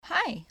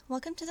Hi,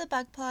 welcome to the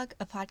Bug Plug,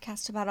 a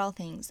podcast about all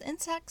things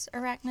insects,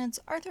 arachnids,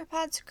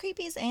 arthropods,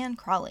 creepies, and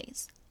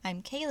crawlies.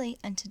 I'm Kaylee,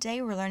 and today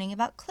we're learning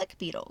about click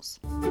beetles.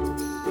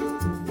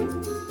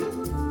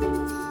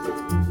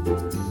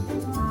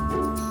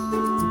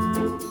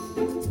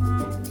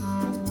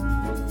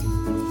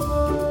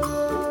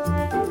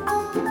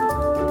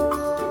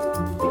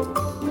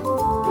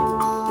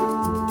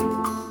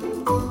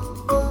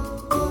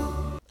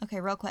 Okay,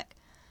 real quick.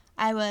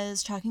 I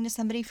was talking to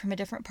somebody from a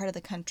different part of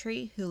the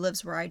country who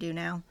lives where I do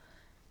now,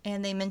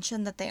 and they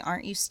mentioned that they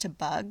aren't used to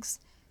bugs.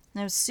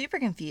 And I was super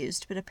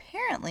confused, but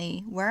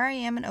apparently where I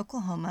am in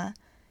Oklahoma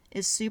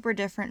is super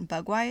different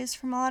bug-wise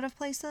from a lot of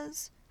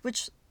places,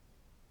 which,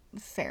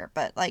 fair,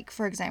 but like,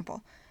 for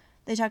example,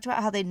 they talked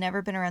about how they'd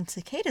never been around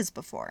cicadas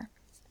before,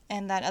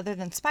 and that other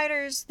than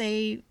spiders,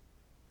 they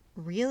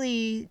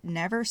really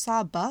never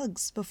saw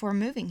bugs before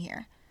moving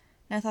here.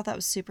 And I thought that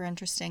was super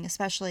interesting,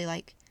 especially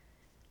like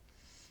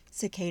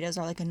cicadas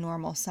are like a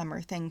normal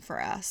summer thing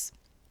for us.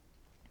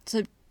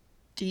 So,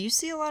 do you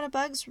see a lot of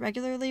bugs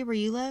regularly where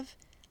you live?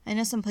 I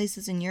know some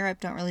places in Europe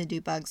don't really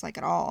do bugs like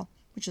at all,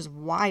 which is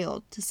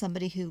wild to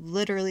somebody who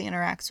literally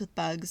interacts with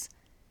bugs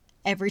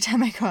every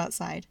time I go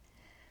outside.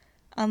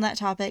 On that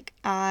topic,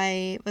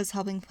 I was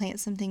helping plant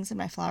some things in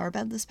my flower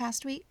bed this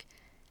past week,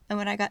 and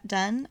when I got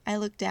done, I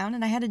looked down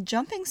and I had a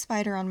jumping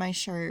spider on my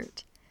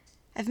shirt.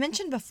 I've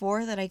mentioned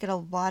before that I get a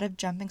lot of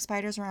jumping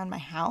spiders around my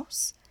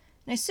house,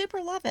 and I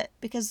super love it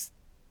because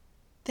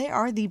they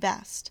are the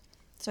best.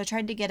 So I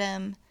tried to get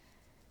him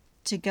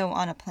to go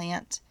on a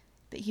plant,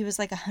 but he was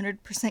like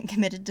 100%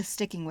 committed to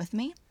sticking with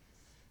me.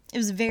 It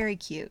was very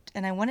cute,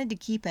 and I wanted to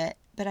keep it,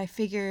 but I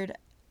figured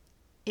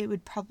it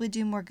would probably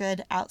do more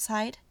good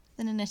outside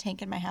than in a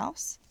tank in my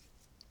house.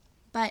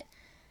 But,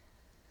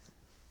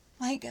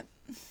 like,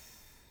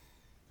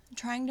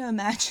 trying to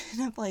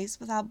imagine a place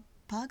without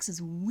bugs is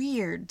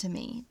weird to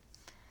me.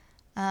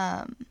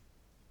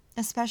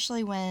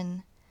 Especially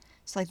when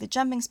like the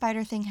jumping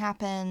spider thing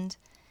happened,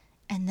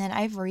 and then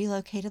I've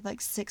relocated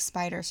like 6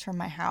 spiders from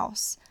my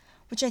house,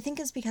 which I think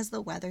is because the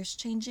weather's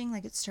changing,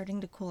 like it's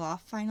starting to cool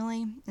off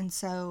finally, and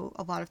so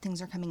a lot of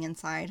things are coming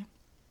inside.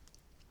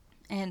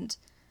 And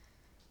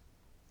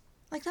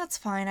like that's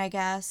fine, I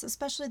guess,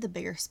 especially the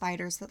bigger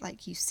spiders that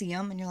like you see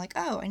them and you're like,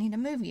 oh, I need to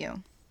move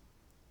you.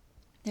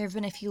 There have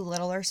been a few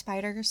littler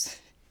spiders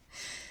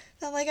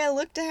that like I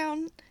look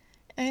down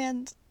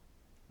and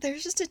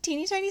there's just a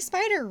teeny tiny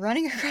spider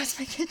running across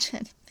my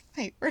kitchen.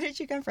 Wait, where did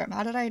you come from?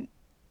 How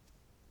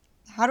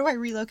do I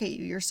relocate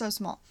you? You're so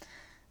small.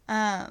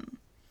 But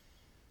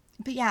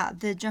yeah,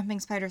 the jumping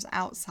spiders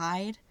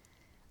outside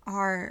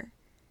are,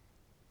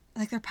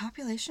 like, their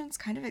population's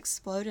kind of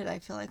exploded, I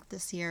feel like,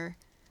 this year.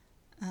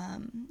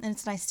 And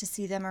it's nice to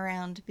see them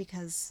around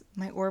because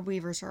my orb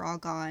weavers are all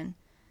gone.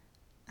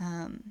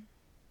 And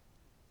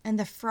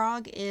the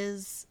frog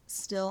is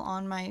still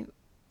on my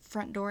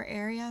front door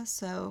area,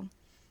 so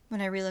when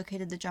I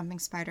relocated the jumping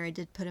spider, I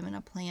did put him in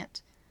a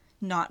plant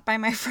not by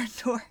my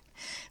front door,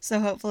 so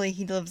hopefully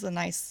he lives a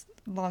nice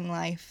long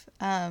life.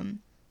 But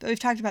we've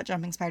talked about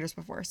jumping spiders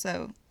before,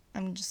 so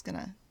I'm just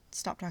gonna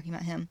stop talking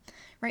about him.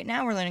 Right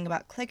now we're learning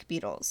about click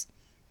beetles.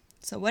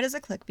 So what is a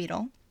click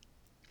beetle?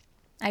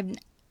 I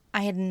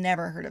had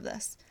never heard of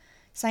this.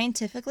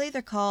 Scientifically,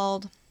 they're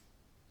called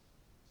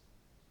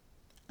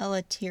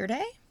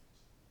Elateridae.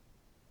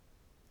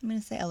 I'm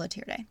gonna say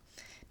Elateridae.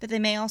 But they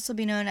may also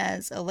be known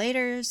as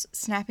elaters,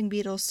 snapping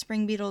beetles,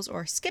 spring beetles,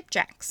 or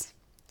skipjacks.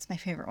 It's my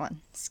favorite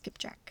one,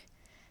 skipjack.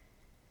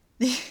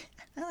 I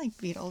like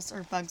beetles,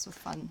 or bugs with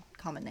fun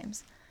common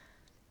names.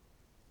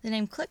 The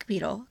name click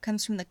beetle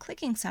comes from the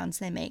clicking sounds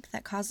they make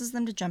that causes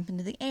them to jump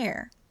into the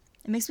air.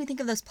 It makes me think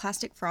of those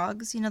plastic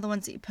frogs, you know, the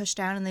ones that you push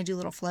down and they do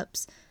little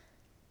flips.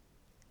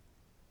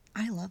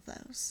 I love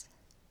those.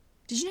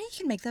 Did you know you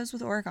can make those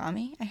with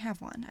origami? I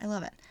have one. I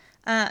love it.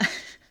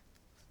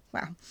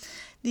 Wow.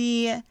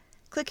 The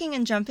clicking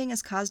and jumping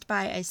is caused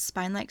by a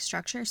spine-like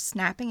structure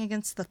snapping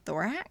against the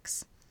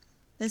thorax.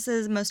 This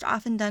is most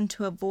often done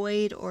to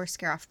avoid or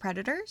scare off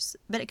predators,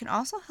 but it can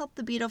also help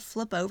the beetle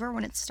flip over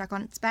when it's stuck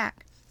on its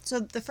back. So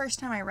the first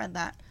time I read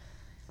that,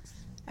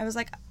 I was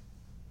like,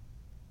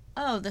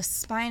 oh, the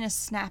spine is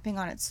snapping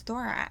on its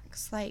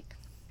thorax. Like,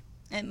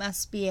 it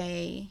must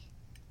be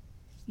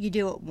you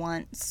do it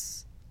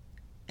once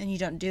and you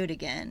don't do it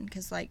again,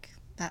 because, like,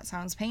 that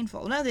sounds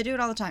painful. No, they do it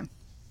all the time.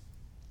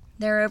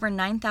 There are over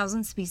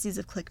 9,000 species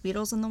of click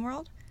beetles in the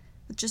world,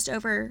 with just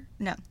under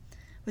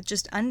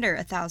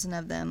 1,000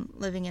 of them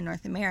living in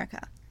North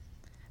America.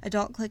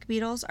 Adult click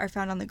beetles are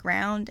found on the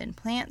ground, in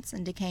plants,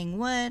 and decaying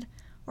wood,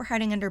 or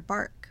hiding under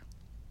bark.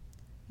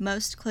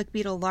 Most click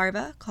beetle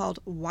larvae,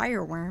 called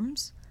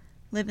wireworms,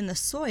 live in the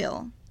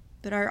soil,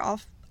 but are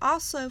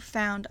also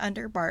found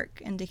under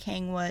bark and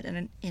decaying wood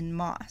and in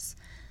moss.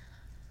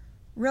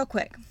 Real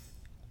quick,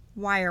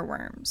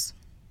 wireworms.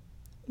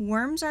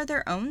 Worms are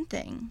their own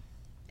thing,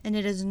 and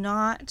it is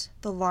not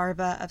the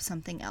larva of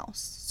something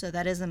else, so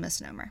that is a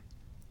misnomer.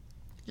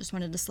 Just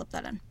wanted to slip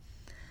that in.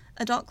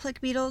 Adult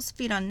click beetles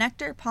feed on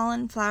nectar,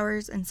 pollen,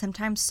 flowers, and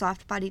sometimes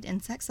soft-bodied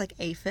insects like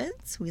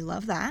aphids. We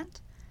love that.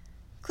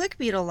 Click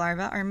beetle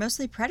larvae are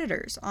mostly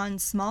predators on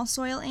small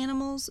soil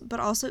animals, but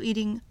also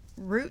eating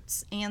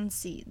roots and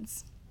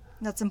seeds.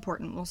 That's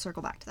important. We'll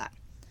circle back to that.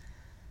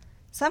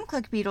 Some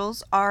click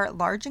beetles are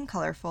large and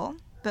colorful,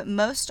 but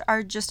most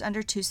are just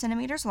under 2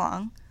 centimeters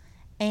long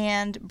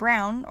and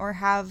brown or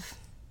have,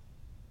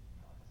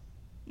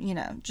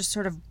 just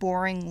sort of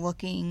boring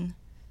looking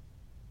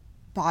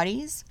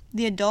bodies.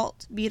 The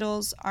adult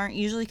beetles aren't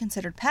usually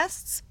considered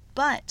pests,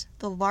 but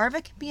the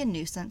larvae can be a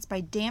nuisance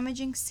by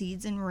damaging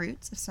seeds and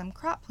roots of some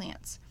crop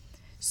plants.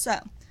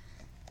 So,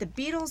 the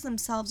beetles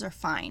themselves are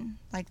fine,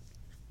 like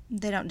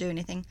they don't do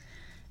anything,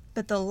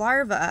 but the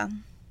larvae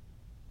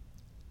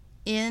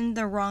in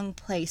the wrong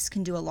place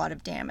can do a lot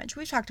of damage.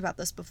 We've talked about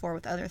this before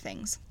with other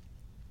things.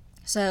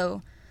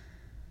 So,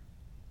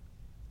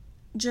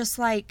 just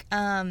like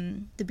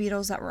the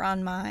beetles that were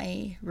on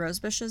my rose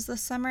bushes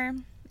this summer,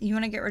 you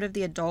want to get rid of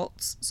the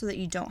adults so that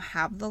you don't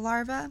have the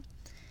larvae.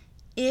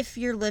 If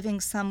you're living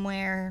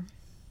somewhere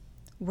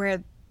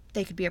where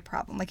they could be a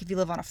problem, like if you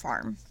live on a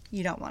farm,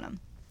 you don't want them.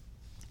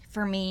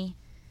 For me,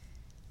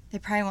 they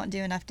probably won't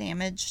do enough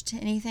damage to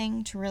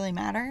anything to really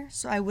matter,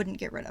 so I wouldn't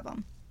get rid of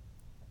them.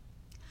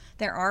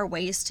 There are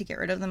ways to get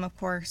rid of them, of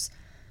course,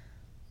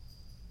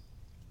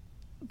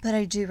 but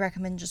I do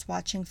recommend just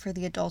watching for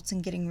the adults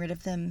and getting rid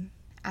of them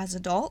as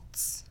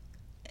adults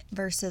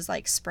versus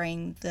like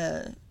spraying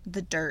the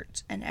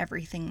dirt and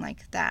everything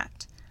like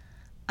that.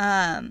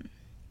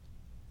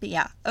 But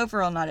yeah,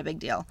 overall not a big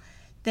deal.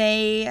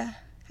 I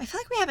feel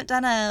like we haven't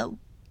done a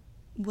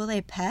will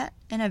they pet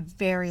in a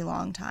very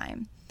long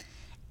time.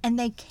 And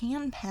they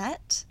can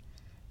pet,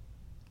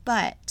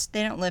 but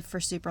they don't live for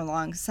super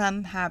long.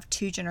 Some have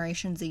 2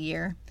 generations a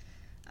year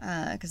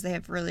because they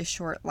have really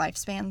short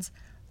lifespans.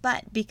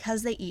 But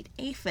because they eat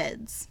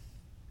aphids,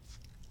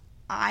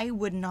 I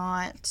would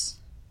not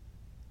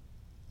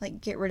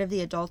get rid of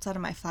the adults out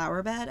of my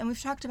flower bed. And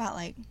we've talked about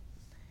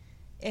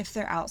if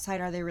they're outside,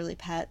 are they really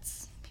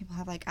pets? People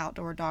have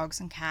outdoor dogs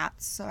and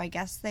cats, so I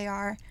guess they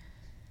are.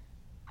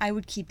 I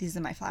would keep these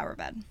in my flower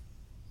bed.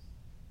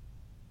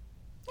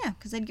 Yeah,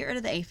 because I'd get rid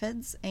of the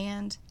aphids,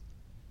 and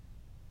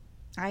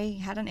I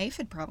had an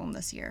aphid problem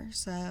this year,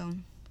 so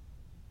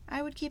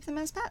I would keep them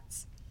as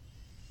pets.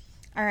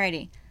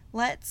 Alrighty,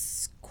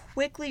 let's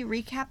quickly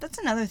recap. That's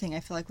another thing I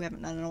feel like we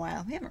haven't done in a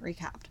while. We haven't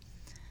recapped.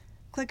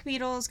 Click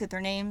beetles get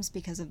their names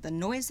because of the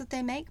noise that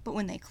they make, but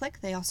when they click,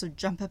 they also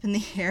jump up in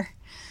the air,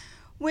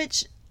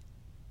 which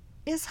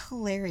is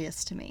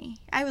hilarious to me.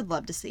 I would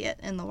love to see it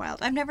in the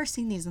wild. I've never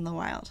seen these in the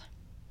wild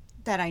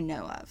that I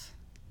know of.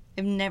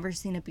 I've never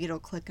seen a beetle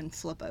click and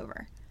flip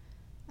over.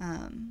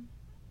 And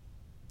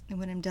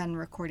when I'm done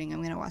recording, I'm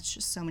going to watch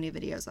just so many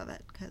videos of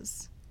it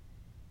because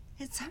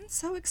it sounds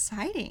so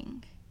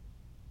exciting.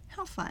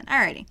 How fun.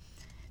 Alrighty.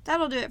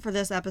 That'll do it for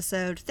this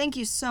episode. Thank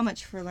you so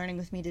much for learning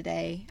with me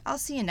today. I'll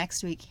see you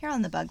next week here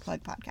on the Bug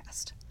Plug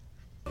Podcast.